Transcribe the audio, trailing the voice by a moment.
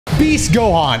Beast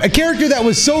Gohan, a character that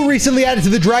was so recently added to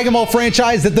the Dragon Ball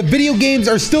franchise that the video games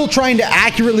are still trying to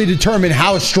accurately determine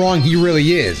how strong he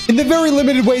really is. In the very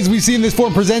limited ways we've seen this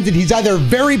form presented, he's either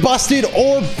very busted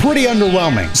or pretty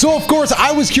underwhelming. So of course,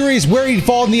 I was curious where he'd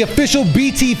fall in the official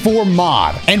BT4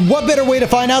 mod. And what better way to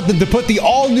find out than to put the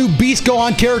all-new Beast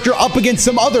Gohan character up against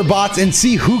some other bots and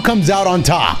see who comes out on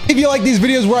top. If you like these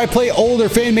videos where I play older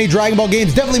fan-made Dragon Ball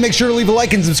games, definitely make sure to leave a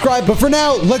like and subscribe. But for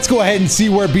now, let's go ahead and see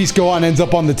where Beast Gohan ends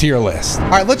up on the tier list.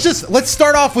 All right, let's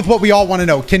start off with what we all want to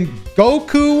know. Can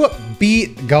Goku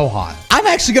beat Gohan? I'm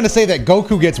actually going to say that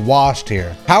Goku gets washed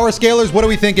here. Power scalers, what are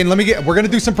we thinking? We're going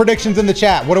to do some predictions in the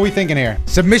chat. What are we thinking here?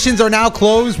 Submissions are now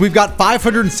closed. We've got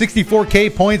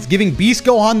 564K points, giving Beast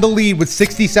Gohan the lead with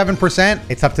 67%.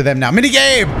 It's up to them now.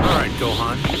 Minigame! All right,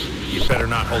 Gohan. You better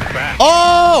not hold back.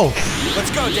 Oh!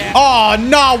 Let's go, Dad. Oh,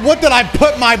 no. What did I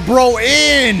put my bro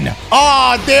in?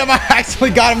 Oh, damn. I actually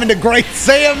got him into Great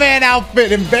Saiyaman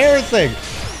outfit. Embarrassing.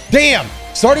 Damn.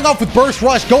 Starting off with Burst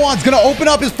Rush, Gohan's going to open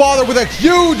up his father with a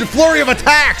huge flurry of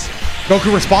attacks.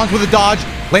 Goku responds with a dodge,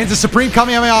 lands a Supreme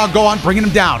Kamehameha on Gohan, bringing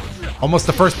him down. Almost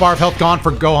the first bar of health gone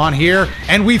for Gohan here.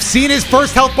 And we've seen his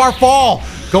first health bar fall.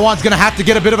 Gohan's going to have to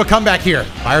get a bit of a comeback here.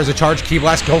 Fires a charge, Ki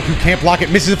Blast. Goku can't block it,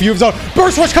 misses a few of his own.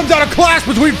 Burst Rush comes out of clash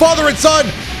between father and son.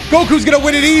 Goku's going to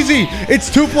win it easy.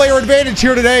 It's two-player advantage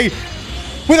here today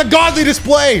with a godly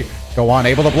display. Gohan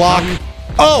able to block.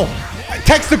 Oh,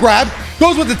 text the grab.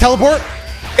 Goes with the teleport.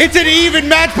 It's an even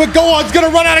match, but Gohan's going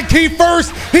to run out of ki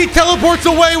first. He teleports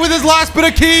away with his last bit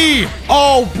of ki.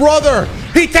 Oh, brother.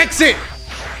 He techs it.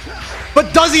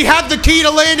 But does he have the ki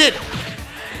to land it?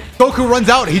 Goku runs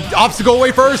out. He opts to go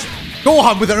away first.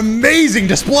 Gohan with an amazing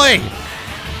display.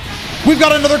 We've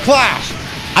got another clash.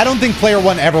 I don't think player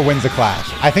one ever wins a clash.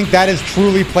 I think that is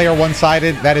truly player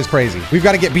one-sided. That is crazy. We've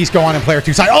got to get Beast Gohan in player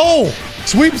two side. Oh!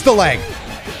 Sweeps the leg.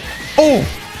 Oh!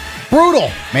 Brutal.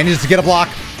 Manages to get a block.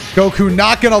 Goku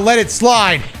not going to let it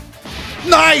slide.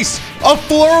 Nice! A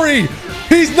flurry.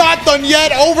 He's not done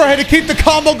yet. Overhead to keep the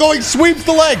combo going. Sweeps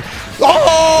the leg.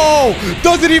 Oh!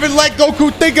 Doesn't even let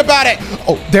Goku think about it.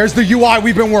 Oh, there's the UI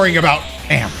we've been worrying about.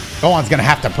 Damn. Gohan's going to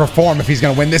have to perform if he's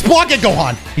going to win this. Block it,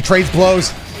 Gohan. He trades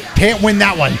blows. Can't win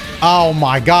that one. Oh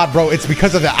my god, bro. It's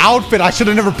because of the outfit. I should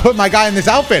have never put my guy in this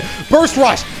outfit. Burst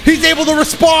Rush. He's able to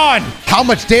respond. How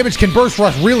much damage can Burst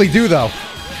Rush really do, though?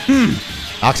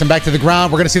 Knocks him back to the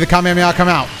ground. We're going to see the Kamehameha come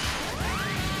out.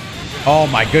 Oh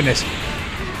my goodness.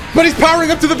 But he's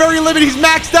powering up to the very limit. He's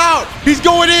maxed out. He's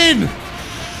going in.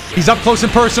 He's up close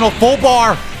and personal. Full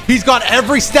bar. He's got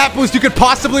every stat boost you could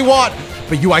possibly want.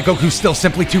 But UI Goku's still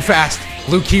simply too fast.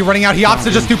 Blue Ki running out. He opts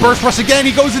to just do Burst Rush again.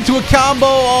 He goes into a combo.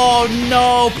 Oh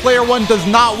no. Player one does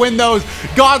not win those.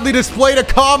 Godly display to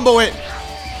combo it.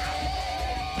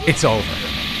 It's over.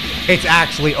 It's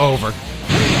actually over.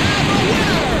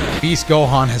 Beast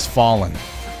Gohan has fallen.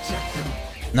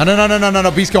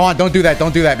 No. Beast Gohan, don't do that.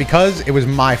 Don't do that because it was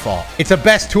my fault. It's a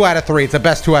best 2 out of 3. It's a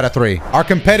best 2 out of 3. Our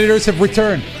competitors have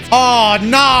returned. Oh,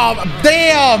 no.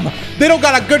 Damn. They don't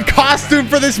got a good costume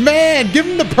for this man. Give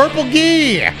him the purple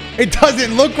gi. It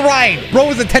doesn't look right. Bro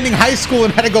was attending high school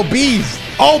and had to go Beast.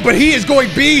 Oh, but he is going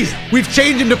Beast. We've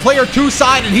changed him to player 2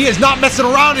 side and he is not messing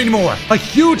around anymore. A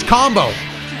huge combo.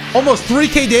 Almost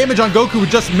 3k damage on Goku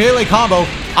with just melee combo.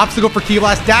 Opts to go for Ki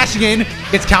Blast. Dashing in.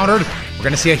 Gets countered. We're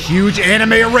going to see a huge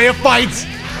anime array of fights.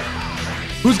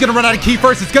 Who's going to run out of ki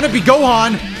first? It's going to be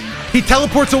Gohan. He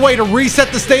teleports away to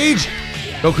reset the stage.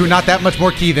 Goku not that much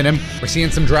more ki than him. We're seeing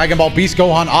some Dragon Ball Beast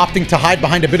Gohan opting to hide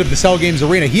behind a bit of the Cell Games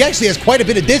arena. He actually has quite a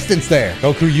bit of distance there.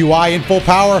 Goku UI in full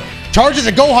power. Charges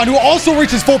at Gohan, who also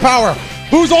reaches full power.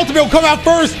 Whose ultimate will come out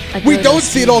first? We don't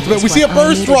see an ultimate. We see a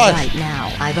Burst Rush. Right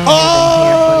now.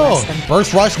 Oh!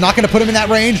 Burst Rush, not going to put him in that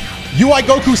range. UI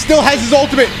Goku still has his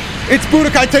ultimate. It's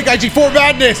Budokai Tenkaichi 4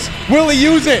 Madness. Will he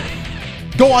use it?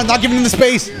 Gohan not giving him the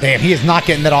space. Damn, he is not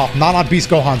getting that off. Not on Beast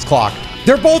Gohan's clock.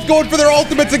 They're both going for their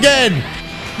ultimates again.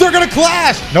 They're going to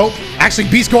clash. Nope. Actually,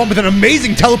 Beast Gohan with an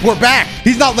amazing teleport back.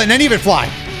 He's not letting any of it fly.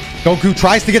 Goku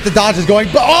tries to get the dodges going,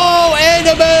 but oh,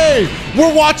 anime!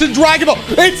 We're watching Dragon Ball.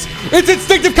 It's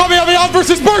Instinctive Kamehameha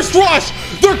versus Burst Rush.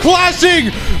 They're clashing.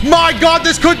 My God,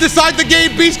 this could decide the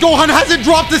game. Beast Gohan hasn't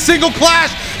dropped a single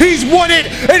clash. He's won it,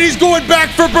 and he's going back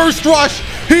for Burst Rush.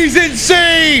 He's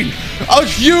insane. A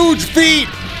huge feat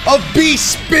of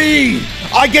beast speed.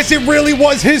 I guess it really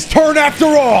was his turn after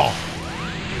all.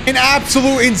 An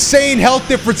absolute insane health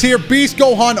difference here. Beast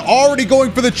Gohan already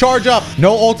going for the charge up.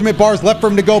 No ultimate bars left for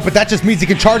him to go, but that just means he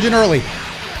can charge in early.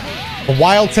 A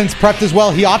Wild Sense prepped as well.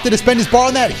 He opted to spend his bar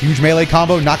on that. Huge melee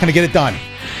combo, not going to get it done.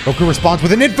 Goku responds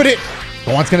with an infinite.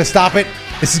 Gohan's going to stop it.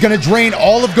 This is going to drain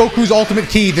all of Goku's ultimate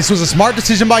ki. This was a smart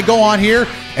decision by Gohan here.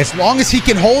 As long as he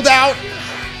can hold out,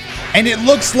 And it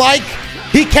looks like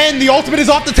he can. The ultimate is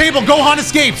off the table. Gohan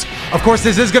escapes. Of course,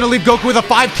 this is going to leave Goku with a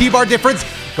 5 key bar difference.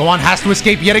 Gohan has to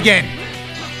escape yet again.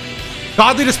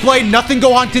 Godly display. Nothing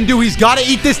Gohan can do. He's got to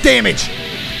eat this damage.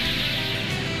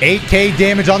 8k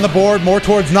damage on the board. More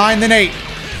towards 9 than 8.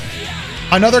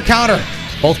 Another counter.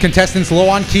 Both contestants low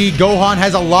on ki. Gohan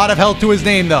has a lot of health to his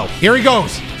name, though. Here he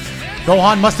goes.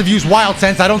 Gohan must have used Wild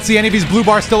Sense. I don't see any of his blue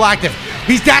bars still active.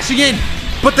 He's dashing in,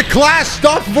 but the clash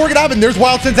stops before it can happen. There's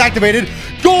Wild Sense activated.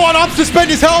 Gohan opts to spend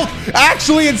his health.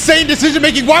 Actually, insane decision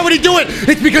making. Why would he do it?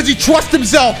 It's because he trusts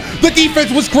himself. The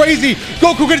defense was crazy.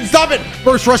 Goku couldn't stop it.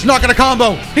 Burst Rush not gonna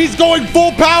combo. He's going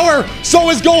full power. So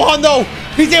is Gohan, though.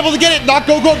 He's able to get it. Knock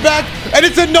Goku back, and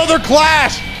it's another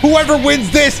clash. Whoever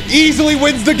wins this easily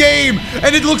wins the game.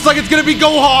 And it looks like it's going to be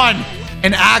Gohan.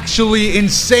 An actually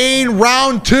insane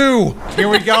round 2. Here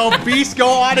we go. Beast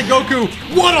Gohan and Goku.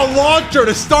 What a launcher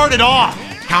to start it off.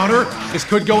 Counter. This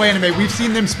could go anime. We've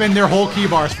seen them spend their whole key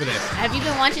bars for this. Have you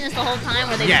been watching this the whole time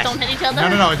where they just don't hit each other?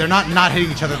 No. They're not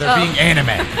hitting each other. They're being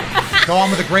anime. Gohan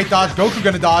with a great dodge. Goku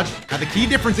gonna dodge. Now the key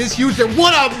difference is huge there.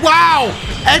 What a wow!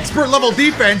 Expert level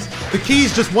defense. The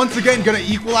key's just once again gonna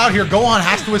equal out here. Gohan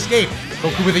has to escape.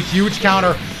 Goku with a huge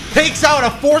counter. Takes out a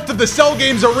 4th of the Cell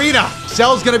Games arena.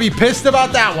 Cell's gonna be pissed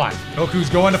about that one. Goku's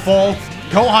going to full.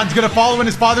 Gohan's gonna follow in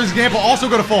his father's example. Also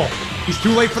go to full. He's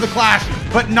too late for the clash,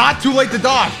 but not too late to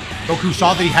dodge. Goku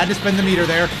saw that he had to spend the meter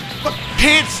there, but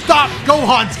can't stop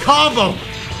Gohan's combo.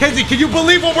 Kenzie, can you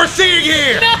believe what we're seeing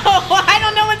here? No, I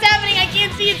don't know what's happening. I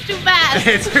can't see. It's too fast.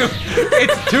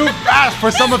 It's too fast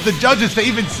for some of the judges to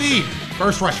even see.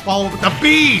 First Rush follow with the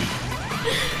beam.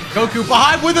 Goku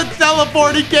behind with a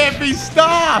teleport. He can't be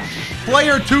stopped.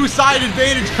 Player 2 side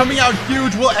advantage coming out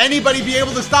huge. Will anybody be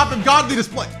able to stop him? Godly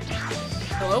display.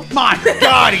 Hello? My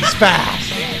God, he's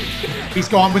fast. He's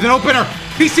gone with an opener.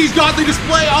 He sees Godly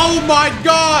display. Oh my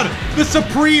God. The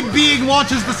Supreme Being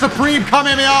launches the Supreme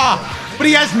Kamehameha. But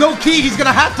he has no key. He's going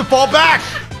to have to fall back.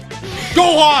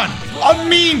 Gohan, a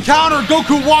mean counter.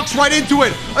 Goku walks right into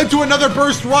it. Into another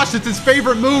burst rush. It's his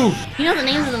favorite move. You know the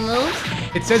names of the moves?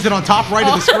 It says it on top right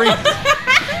of the screen.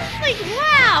 Like,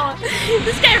 wow.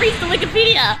 This guy reads the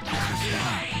Wikipedia.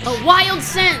 A Wild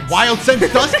Sense. Wild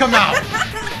Sense does come out.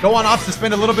 Gohan opts to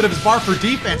spend a little bit of his bar for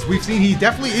defense. We've seen he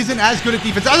definitely isn't as good at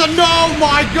defense. No,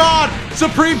 my God!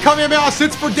 Supreme Kamehameha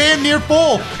sits for damn near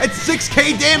full at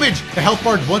 6k damage. The health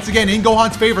bar once again in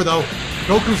Gohan's favor, though.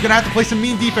 Goku's gonna have to play some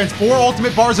mean defense. 4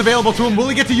 ultimate bars available to him. Will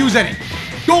he get to use any?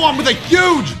 Gohan with a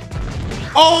huge...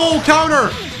 Oh,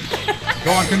 counter!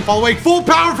 Gohan couldn't fall away. Full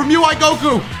power from UI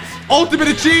Goku. Ultimate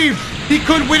achieved. He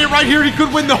could win it right here. He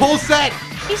could win the whole set.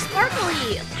 He's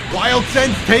sparkly. Wild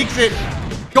Sense takes it.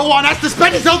 Gohan has to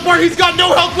spend his health bar. He's got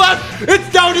no health left.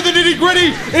 It's down to the nitty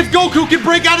gritty. If Goku can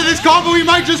break out of this combo, he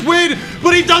might just win.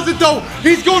 But he doesn't, though.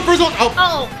 He's going for his own.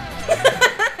 Oh.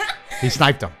 He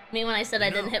sniped him. Me when I said I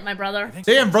didn't hit my brother.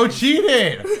 Damn, bro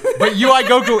cheated. But UI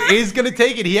Goku is going to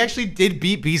take it. He actually did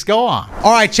beat Beast Gohan.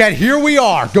 All right, chat, here we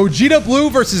are. Gogeta Blue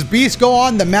versus Beast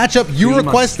Gohan, the matchup you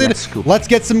requested. Let's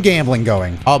get some gambling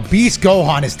going. Beast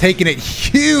Gohan is taking it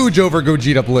huge over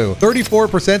Gogeta Blue.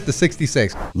 34% to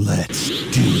 66. Let's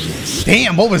do this.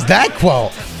 Damn, what was that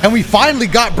quote? And we finally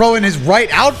got bro in his right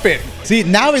outfit. See,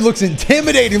 now he looks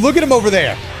intimidating. Look at him over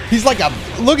there. He's like a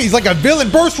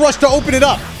villain. Burst rush to open it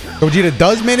up. Gogeta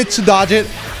does manage to dodge it.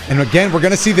 And again, we're going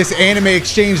to see this anime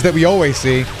exchange that we always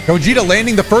see. Gogeta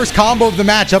landing the first combo of the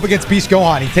match up against Beast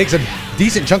Gohan. He takes a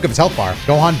decent chunk of his health bar.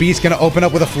 Gohan Beast going to open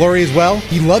up with a flurry as well.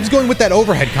 He loves going with that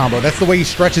overhead combo. That's the way he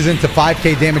stretches into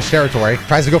 5k damage territory.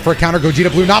 Tries to go for a counter.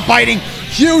 Gogeta Blue not biting.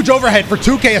 Huge overhead for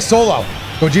 2k a solo.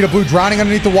 Gogeta Blue drowning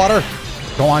underneath the water.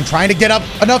 Gohan trying to get up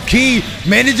enough ki.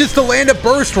 Manages to land a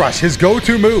burst rush. His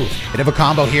go-to move. Bit of a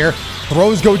combo here.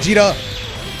 Throws Gogeta.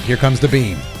 Here comes the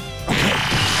beam.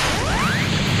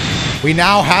 We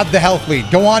now have the health lead.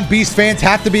 Gohan Beast fans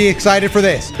have to be excited for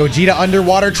this. Gogeta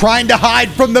underwater trying to hide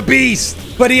from the Beast.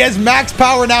 But he has max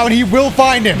power now and he will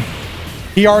find him.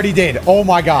 He already did. Oh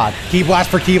my God. Ki blast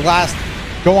for ki blast.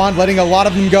 Gohan letting a lot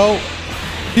of them go.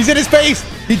 He's in his face.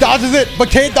 He dodges it, but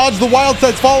can't dodge the Wild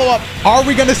Sense follow-up. Are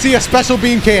we going to see a special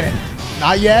beam cannon?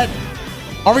 Not yet.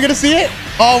 Are we going to see it?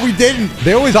 Oh, we didn't.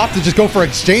 They always opt to just go for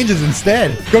exchanges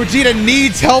instead. Gogeta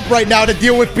needs help right now to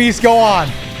deal with Beast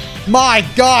Gohan. My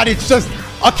God, it's just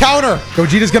a counter.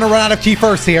 Gogeta's going to run out of ki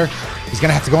first here. He's going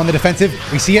to have to go on the defensive.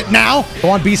 We see it now.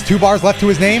 Gohan Beast 2 bars left to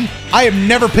his name. I am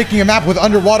never picking a map with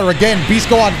underwater again. Beast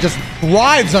Gohan just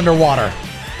thrives underwater.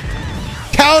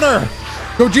 Counter.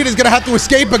 Gogeta's going to have to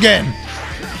escape again.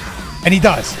 And he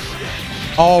does.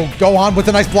 Oh, Gohan with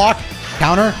a nice block.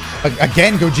 Counter.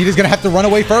 Again, Gogeta's going to have to run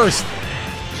away first.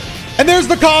 And there's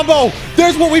the combo.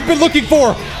 There's what we've been looking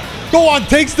for. Gohan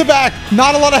takes the back.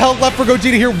 Not a lot of health left for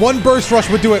Gogeta here. One burst rush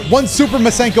would do it. One super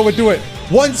Masenko would do it.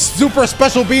 One super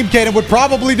special beam cannon would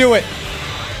probably do it.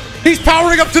 He's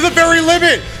powering up to the very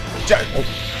limit.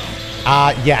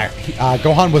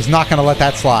 Gohan was not going to let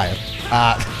that slide.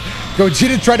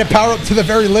 Gogeta tried to power up to the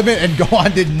very limit, and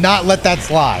Gohan did not let that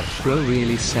slide. Bro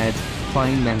really said,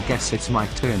 fine then guess it's my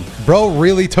turn. Bro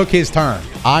really took his turn.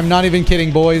 I'm not even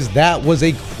kidding, boys. That was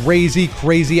a crazy,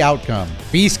 crazy outcome.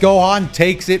 Beast Gohan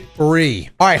takes it free.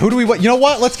 All right, who do we want? You know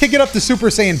what? Let's kick it up to Super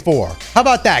Saiyan 4. How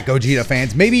about that, Gogeta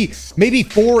fans? Maybe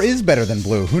 4 is better than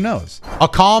blue. Who knows? A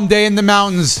calm day in the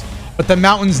mountains. But the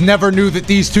mountains never knew that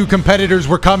these two competitors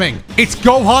were coming. It's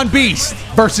Gohan Beast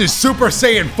versus Super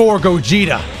Saiyan 4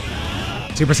 Gogeta.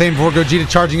 Super Saiyan 4 Gogeta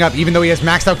charging up, even though he has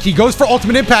maxed out ki, goes for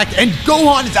ultimate impact, and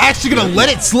Gohan is actually going to let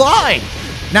it slide.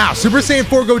 Now, Super Saiyan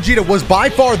 4 Gogeta was by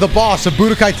far the boss of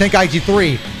Budokai Tenkaichi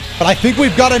 3, but I think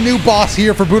we've got a new boss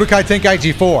here for Budokai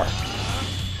Tenkaichi 4.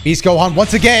 Beast Gohan,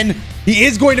 once again, he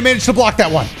is going to manage to block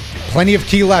that one. Plenty of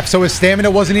ki left, so his stamina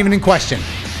wasn't even in question.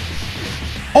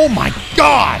 Oh my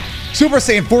god! Super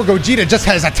Saiyan 4 Gogeta just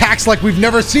has attacks like we've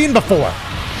never seen before.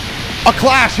 A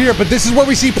clash here, but this is where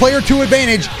we see player 2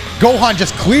 advantage. Gohan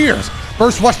just clears.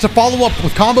 Burst rush to follow up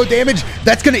with combo damage.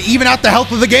 That's going to even out the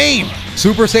health of the game.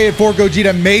 Super Saiyan 4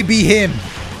 Gogeta may be him,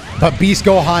 but Beast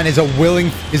Gohan is a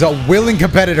willing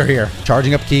competitor here.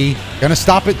 Charging up ki. Gonna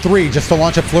stop at 3 just to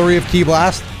launch a flurry of ki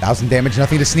blast. 1000 damage,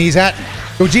 nothing to sneeze at.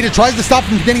 Gogeta tries to stop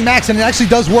him from getting max, and it actually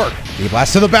does work. Ki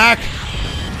blast to the back.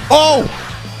 Oh!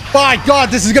 My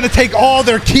god, this is going to take all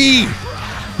their ki.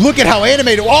 Look at how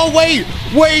animated. Oh, wait.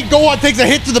 Gohan takes a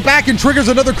hit to the back and triggers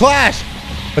another clash.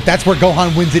 But that's where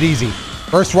Gohan wins it easy.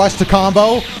 Burst rush to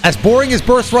combo. As boring as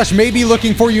burst rush may be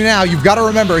looking for you now, you've got to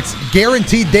remember it's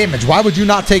guaranteed damage. Why would you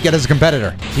not take it as a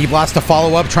competitor? Ki blast to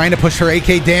follow up, trying to push her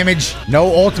AK damage.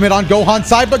 No ultimate on Gohan's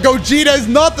side, but Gogeta is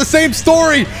not the same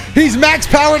story. He's max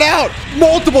powered out.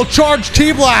 Multiple charged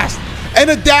Ki blast and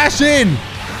a dash in.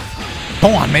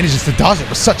 Gohan manages to dodge it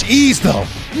with such ease, though.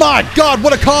 My god,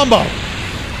 what a combo.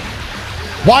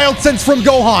 Wild sense from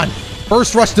Gohan.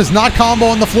 Burst rush does not combo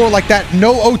on the floor like that.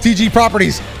 No OTG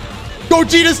properties.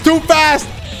 Gogeta's too fast.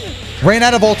 Ran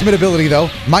out of ultimate ability, though.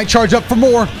 Might charge up for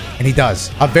more, and he does.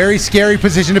 A very scary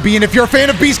position to be in if you're a fan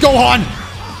of Beast Gohan.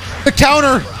 The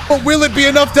counter, but will it be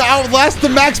enough to outlast the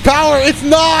max power? It's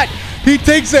not. He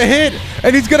takes a hit,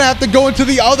 and he's going to have to go into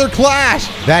the other clash.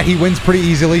 That he wins pretty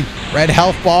easily. Red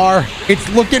health bar. It's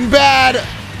looking bad.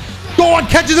 Gohan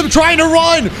catches him trying to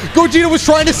run. Gogeta was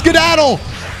trying to skedaddle.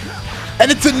 And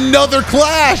it's another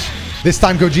clash. This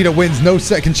time Gogeta wins. No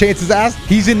second chances asked.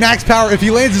 He's in max power. If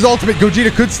he lands his ultimate,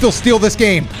 Gogeta could still steal this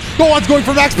game. Gohan's going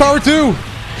for max power too.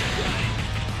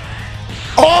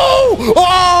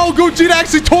 Oh, Gogeta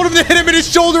actually told him to hit him in his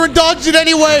shoulder and dodged it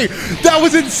anyway. That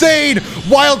was insane.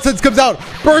 Wild Sense comes out.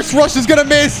 Burst Rush is going to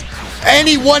miss.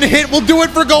 Any one hit will do it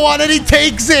for Gohan, and he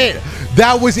takes it.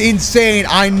 That was insane.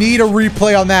 I need a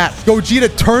replay on that.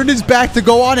 Gogeta turned his back to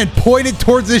Gohan and pointed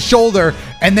towards his shoulder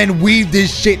and then weaved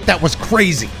his shit. That was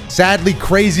crazy. Sadly,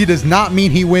 crazy does not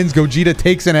mean he wins. Gogeta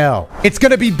takes an L. It's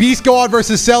going to be Beast Gohan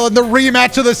versus Cell in the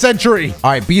rematch of the century.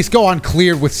 All right, Beast Gohan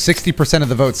cleared with 60% of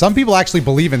the vote. Some people actually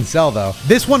believe in Cell, though.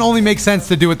 This one only makes sense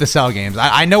to do with the Cell games.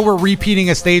 I know we're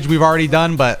repeating a stage we've already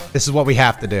done, but this is what we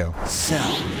have to do.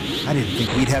 Cell, I didn't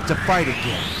think we'd have to fight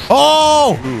again.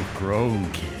 Oh! You've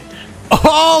grown, kid.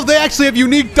 Oh, they actually have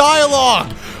unique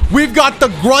dialogue. We've got the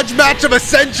grudge match of a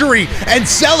century, and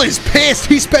Cell is pissed.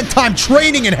 He spent time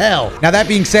training in hell. Now, that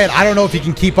being said, I don't know if he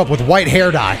can keep up with white hair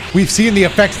dye. We've seen the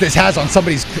effects this has on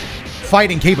somebody's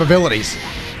fighting capabilities.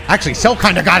 Actually, Cell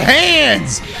kind of got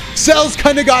hands. Cell's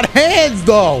kind of got hands,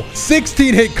 though.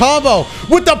 16-hit combo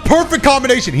with the perfect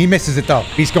combination. He misses it, though.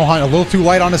 Beast Gohan a little too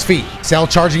light on his feet. Cell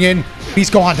charging in.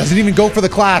 Beast Gohan doesn't even go for the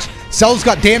clash. Cell's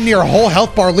got damn near a whole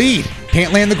health bar lead.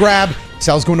 Can't land the grab.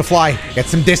 Cell's going to fly. Get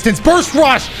some distance. Burst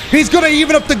Rush. He's going to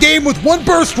even up the game with one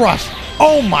Burst Rush.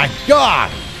 Oh, my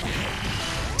God.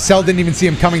 Cell didn't even see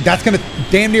him coming. That's going to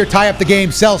damn near tie up the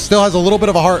game. Cell still has a little bit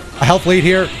of a health lead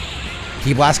here.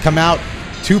 Ki Blast come out.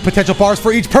 2 potential bars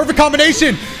for each. Perfect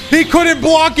combination. He couldn't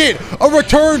block it. A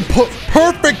return.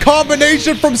 Perfect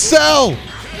combination from Cell.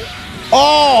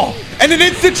 Oh, and an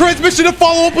instant transmission to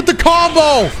follow up with the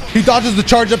combo. He dodges the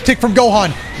charge up tick from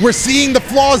Gohan. We're seeing the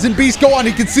flaws in Beast Gohan.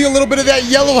 He can see a little bit of that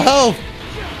yellow health.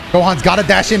 Gohan's got to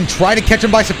dash in, try to catch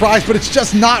him by surprise, but it's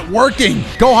just not working.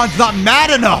 Gohan's not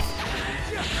mad enough.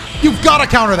 You've got to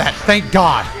counter that. Thank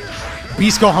God.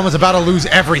 Beast Gohan was about to lose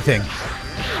everything.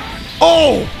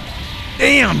 Oh,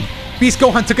 damn. Beast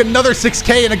Gohan took another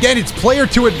 6K, and again, it's player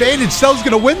 2 advantage. Cell's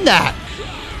going to win that.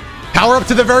 Power up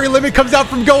to the very limit comes out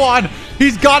from Gohan.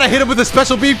 He's got to hit him with a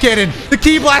special beam cannon. The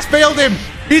Ki Blast failed him.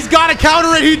 He's got to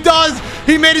counter it. He does.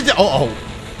 He made it. Oh.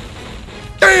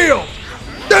 Damn.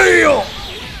 Damn.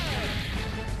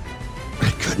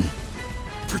 I couldn't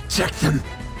protect them.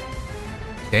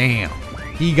 Damn.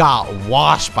 He got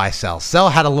washed by Cell. Cell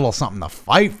had a little something to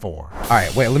fight for. All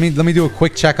right, wait, let me do a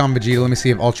quick check on Vegeta. Let me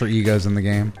see if Ultra Ego's in the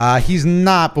game. He's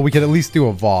not, but we could at least do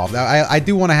Evolve. I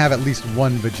do want to have at least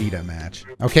one Vegeta match.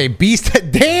 Okay, Beast,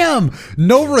 damn!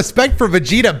 No respect for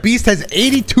Vegeta. Beast has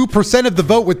 82% of the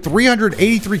vote with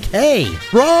 383K.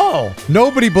 Bro,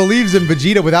 nobody believes in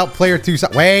Vegeta without player 2.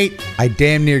 Wait, I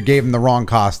damn near gave him the wrong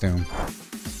costume.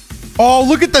 Oh,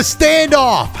 look at the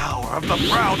standoff! Power of the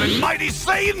proud and mighty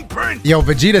Saiyan Prince! Yo,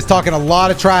 Vegeta's talking a lot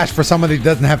of trash for somebody that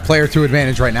doesn't have player 2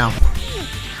 advantage right now.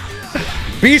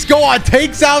 Beast Gohan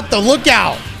takes out the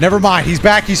Lookout. Never mind, he's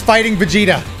back. He's fighting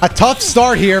Vegeta. A tough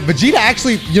start here. Vegeta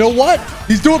actually, you know what?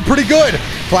 He's doing pretty good.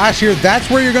 Clash here, that's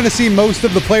where you're going to see most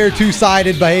of the player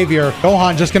 2-sided behavior.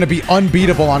 Gohan just going to be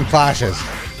unbeatable on clashes.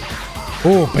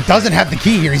 Oh, but doesn't have the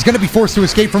key here. He's going to be forced to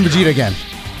escape from Vegeta again.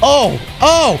 Oh!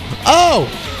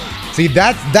 See,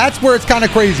 that's where it's kind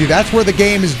of crazy. That's where the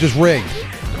game is just rigged.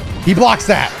 He blocks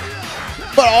that.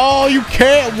 But, oh, you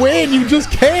can't win. You just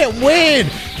can't win.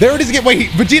 There it is again.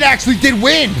 Wait, Vegeta actually did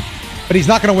win. But he's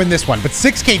not going to win this one. But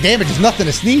 6K damage is nothing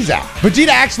to sneeze at. Vegeta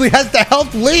actually has the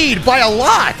health lead by a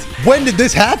lot. When did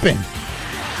this happen?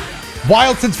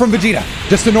 Wild Sense from Vegeta.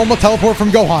 Just a normal teleport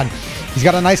from Gohan. He's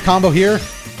got a nice combo here.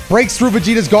 Breaks through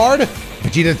Vegeta's guard.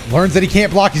 Vegeta learns that he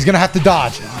can't block. He's going to have to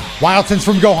dodge. Wild Sense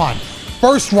from Gohan.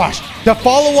 First rush to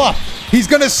follow up. He's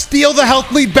going to steal the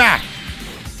health lead back.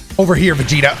 Over here,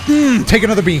 Vegeta. Take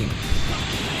another beam.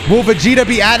 Will Vegeta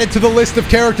be added to the list of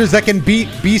characters that can beat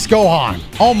Beast Gohan?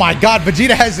 Oh my God,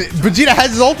 Vegeta has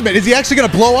his ultimate. Is he actually going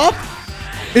to blow up?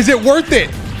 Is it worth it?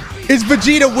 Is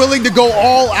Vegeta willing to go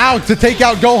all out to take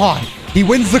out Gohan? He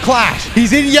wins the clash.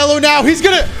 He's in yellow now. He's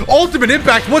going to ultimate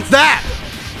impact. What's that?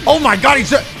 Oh my God,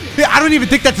 I don't even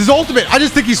think that's his ultimate. I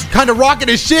just think he's kind of rocking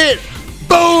his shit.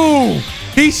 Boom!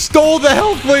 He stole the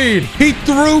health lead. He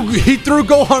threw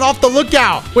Gohan off the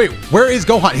Lookout. Wait, where is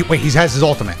Gohan? Wait, he has his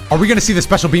ultimate. Are we gonna see the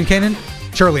special beam cannon?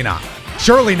 Surely not.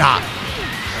 Surely not.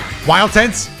 Wild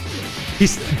Sense.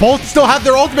 Both still have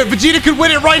their ultimate. Vegeta could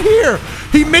win it right here.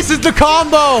 He misses the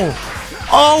combo.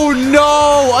 Oh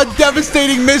no! A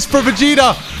devastating miss for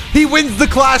Vegeta. He wins the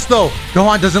clash though.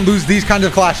 Gohan doesn't lose these kinds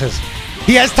of clashes.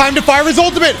 He has time to fire his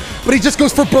ultimate, but he just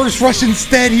goes for Burst Rush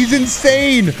instead. He's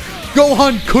insane.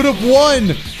 Gohan could have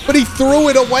won, but he threw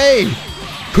it away.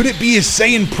 Could it be his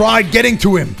Saiyan pride getting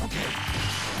to him?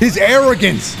 His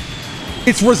arrogance.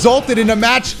 It's resulted in a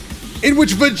match in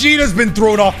which Vegeta's been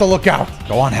thrown off the Lookout.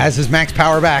 Gohan has his max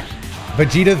power back.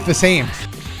 Vegeta the same.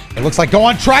 It looks like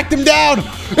Gohan tracked him down.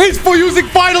 He's for using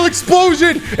Final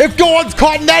Explosion. If Gohan's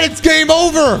caught in that, it's game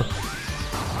over.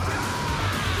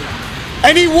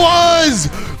 And he was!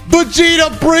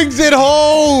 Vegeta brings it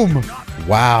home!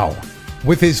 Wow.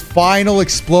 With his final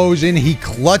explosion, he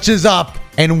clutches up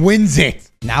and wins it.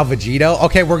 Now Vegito.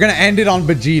 Okay, we're going to end it on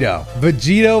Vegito.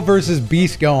 Vegito versus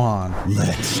Beast Gohan.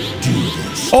 Let's do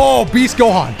this. Oh, Beast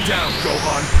Gohan. Down,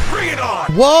 Gohan. Bring it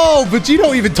on. Whoa,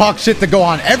 Vegito even talks shit to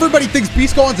Gohan. Everybody thinks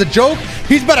Beast Gohan's a joke.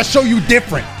 He's about to show you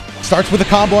different. Starts with a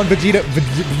combo on Vegeta.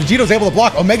 Vegito's able to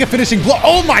block. Omega finishing blow.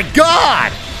 Oh my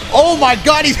God. Oh my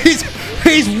God.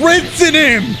 He's rinsing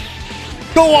him.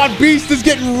 Gohan Beast is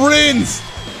getting rinsed.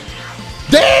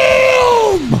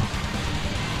 Damn!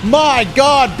 My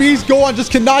God, Beast Gohan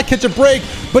just cannot catch a break,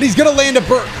 but he's gonna land a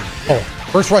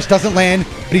Burst Rush doesn't land,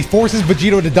 but he forces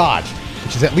Vegito to dodge,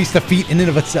 which is at least a feat in and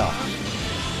of itself.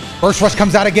 Burst Rush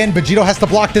comes out again. Vegito has to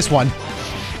block this one.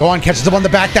 Gohan catches him on the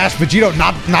backdash. Vegito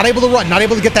not able to run, not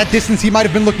able to get that distance he might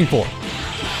have been looking for.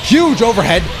 Huge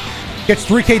overhead. Gets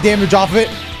 3K damage off of it,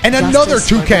 and another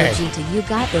 2K. Vegeta, you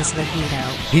got this,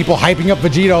 Vegito. People hyping up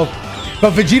Vegito,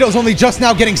 but Vegito's only just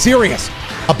now getting serious.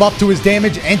 A buff to his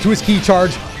damage and to his key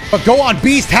charge, but Gohan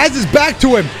Beast has his back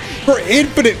to him for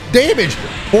infinite damage.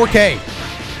 4K.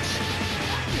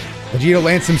 Vegito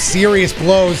lands some serious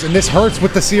blows, and this hurts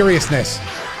with the seriousness.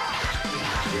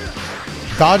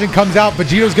 Dodging comes out.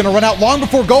 Vegito's going to run out long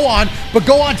before Gohan, but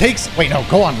Gohan takes... Wait, no,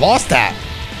 Gohan lost that.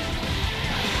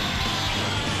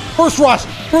 First rush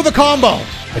for the combo.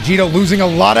 Vegito losing a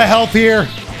lot of health here.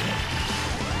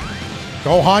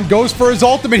 Gohan goes for his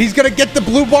ultimate. He's going to get the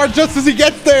blue bar just as he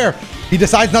gets there. He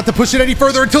decides not to push it any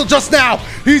further until just now.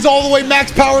 He's all the way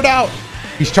max powered out.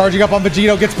 He's charging up on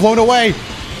Vegito, gets blown away.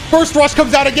 First rush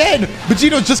comes out again.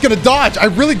 Vegito's just going to dodge. I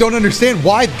really don't understand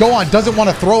why Gohan doesn't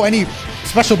want to throw any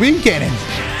special beam cannons.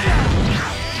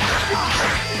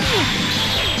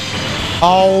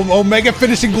 Oh, Omega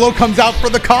finishing blow comes out for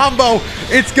the combo.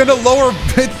 It's gonna lower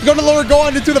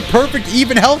Gohan into the perfect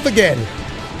even health again.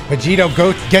 Vegito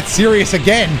gets serious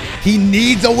again. He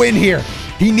needs a win here.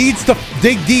 He needs to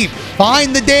dig deep,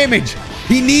 find the damage.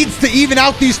 He needs to even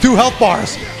out these 2 health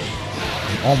bars.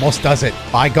 He almost does it.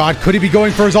 My God, could he be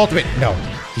going for his ultimate? No,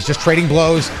 he's just trading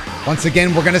blows. Once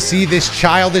again, we're gonna see this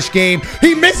childish game.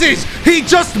 He misses! He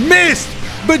just missed!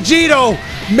 Vegito!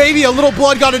 Maybe a little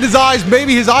blood got in his eyes.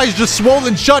 Maybe his eyes just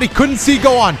swollen shut. He couldn't see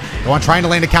Gohan. Gohan trying to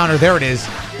land a counter. There it is.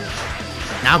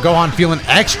 Now Gohan feeling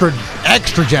extra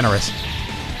generous.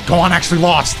 Gohan actually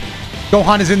lost.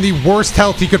 Gohan is in the worst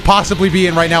health he could possibly be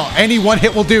in right now. Any one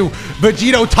hit will do.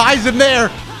 Vegito ties him there.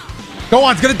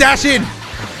 Gohan's gonna dash in.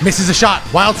 Misses a shot.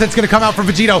 Wild Set's gonna come out for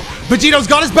Vegito. Vegito's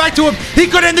got his back to him. He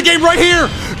could end the game right here.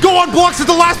 Gohan blocks at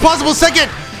the last possible second.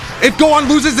 If Gohan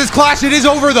loses this clash, it is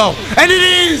over though. And it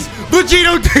is!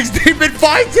 Vegito digs deep and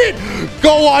finds it!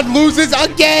 Gohan loses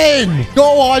again!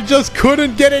 Gohan just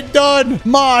couldn't get it done.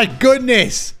 My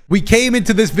goodness. We came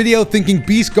into this video thinking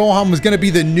Beast Gohan was going to be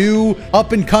the new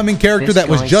up-and-coming character that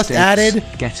was just added.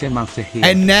 Get him out of here.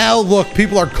 And now, look,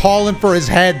 people are calling for his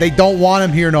head. They don't want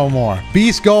him here no more.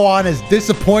 Beast Gohan has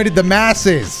disappointed the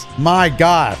masses. My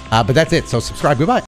God. But that's it. So subscribe. Goodbye.